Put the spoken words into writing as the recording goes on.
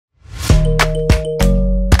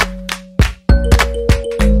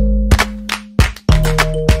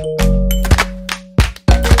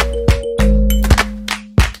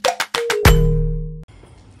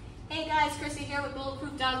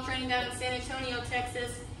Antonio,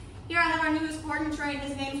 Texas. Here I have our newest board and train.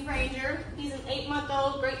 His name's Ranger. He's an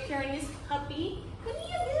 8-month-old Great Pyrenees puppy. Come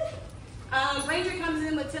here, Ranger comes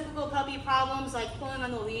in with typical puppy problems like pulling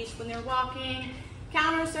on the leash when they're walking,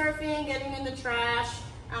 counter surfing, getting in the trash.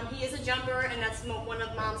 He is a jumper, and that's one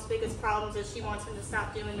of Mom's biggest problems is she wants him to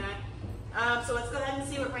stop doing that. So let's go ahead and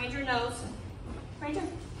see what Ranger knows. Ranger,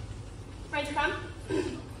 come.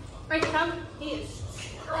 Ranger, come. He is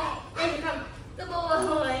strong. Ranger, come. Good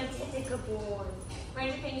boy. Good boy.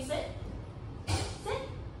 Ranger, can you sit? Sit.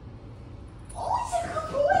 Oh, he's a good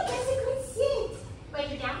boy. That's a good sit.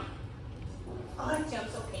 Ranger, down. Oh, it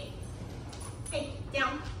jumps okay. Hey,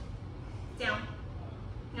 down. Down.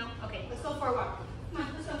 No? Okay, let's go for a walk. Come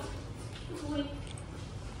on, let's go. Good boy.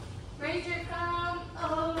 Ranger, come.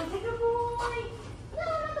 Oh, it's a good boy. No,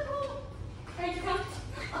 not the boy. Ranger, come.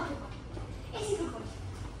 Oh, good boy. It's a good boy.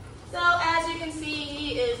 So, as you can see,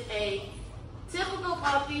 he is a typical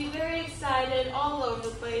puppy, very excited, all over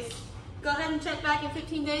the place. Go ahead and check back in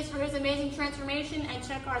 15 days for his amazing transformation, and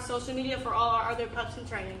check our social media for all our other pups in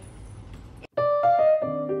training.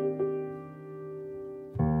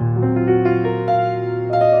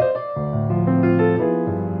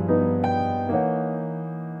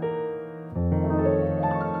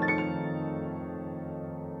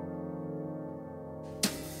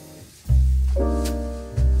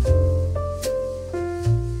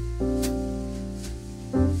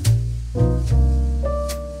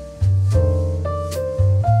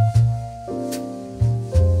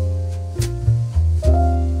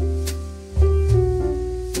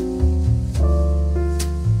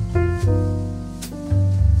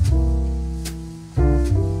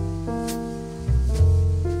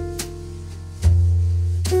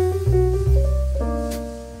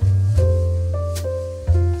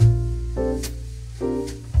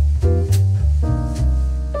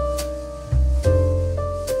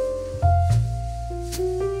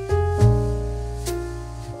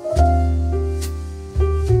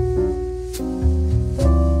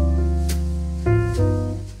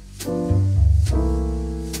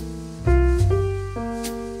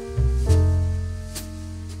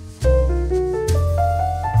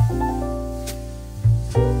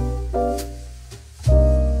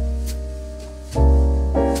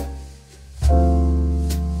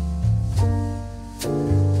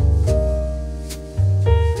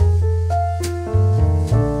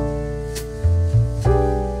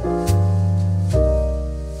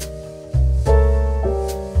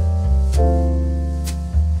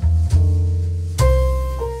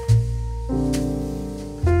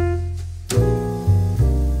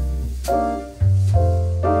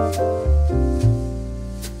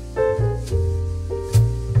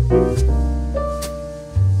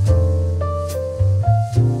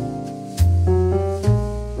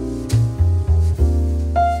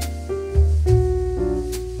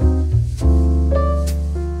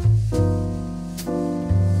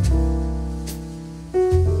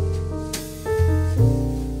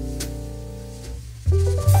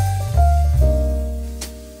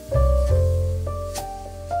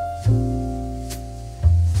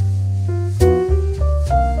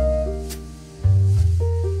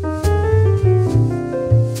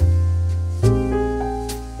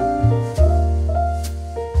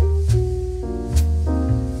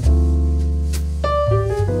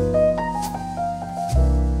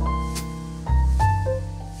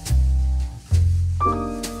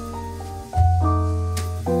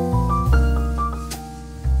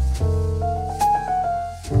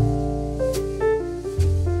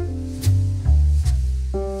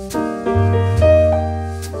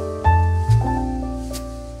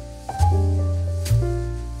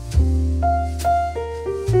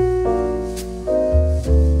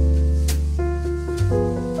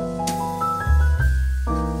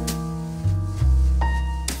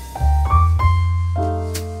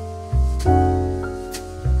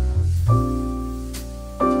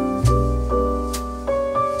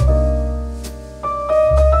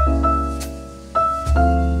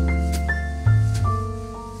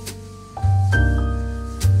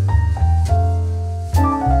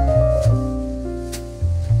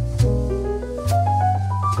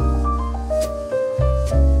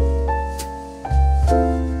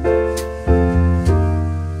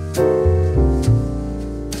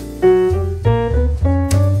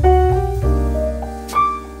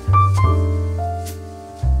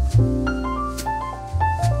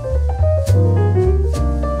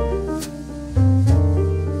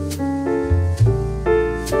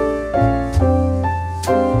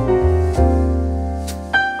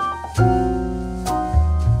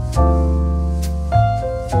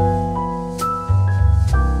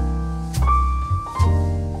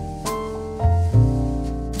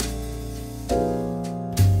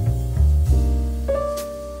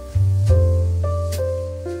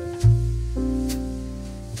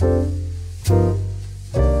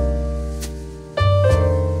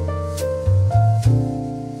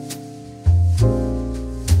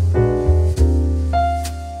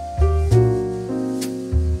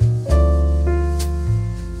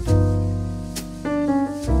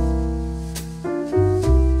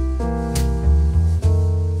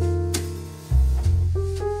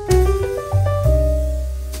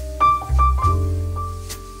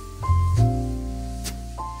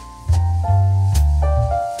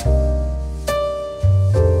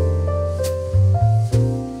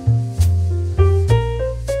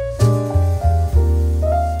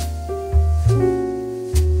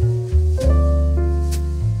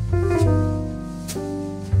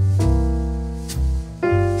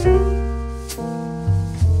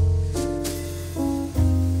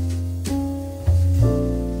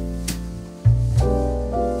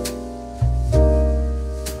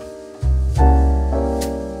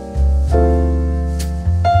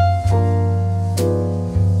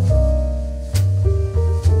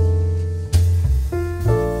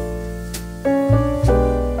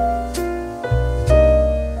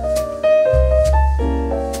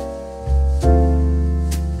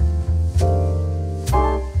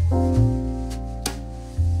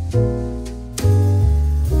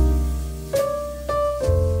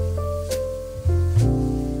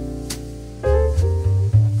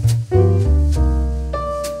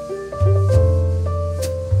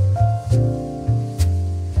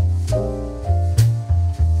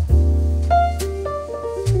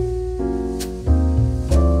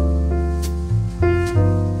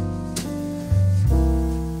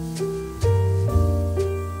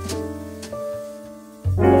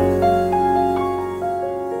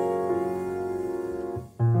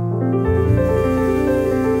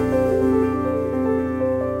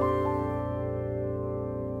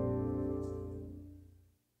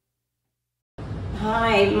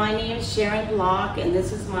 Locke, and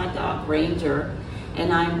this is my dog Ranger,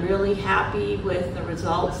 and I'm really happy with the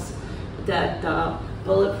results that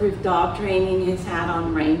Bulletproof Dog Training has had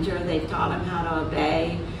on Ranger. They've taught him how to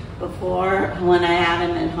obey. Before, when I had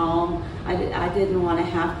him at home, I didn't want to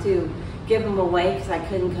have to give him away because I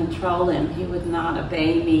couldn't control him. He would not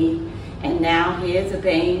obey me, and now he is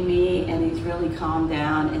obeying me, and he's really calmed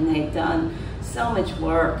down, and they've done so much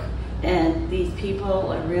work. And these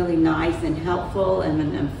people are really nice and helpful and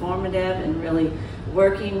informative and really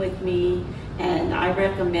working with me. And I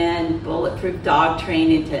recommend Bulletproof Dog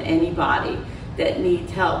Training to anybody that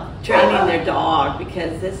needs help training their dog,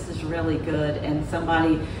 because this is really good. And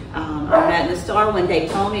somebody I met in the store when they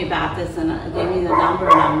told me about this and gave me the number,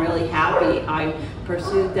 and I'm really happy. I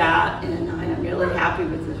pursued that, and I am really happy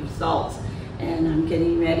with the results. And I'm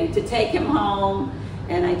getting ready to take him home.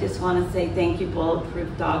 And I just want to say thank you,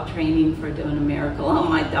 Bulletproof Dog Training, for doing a miracle on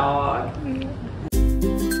my dog.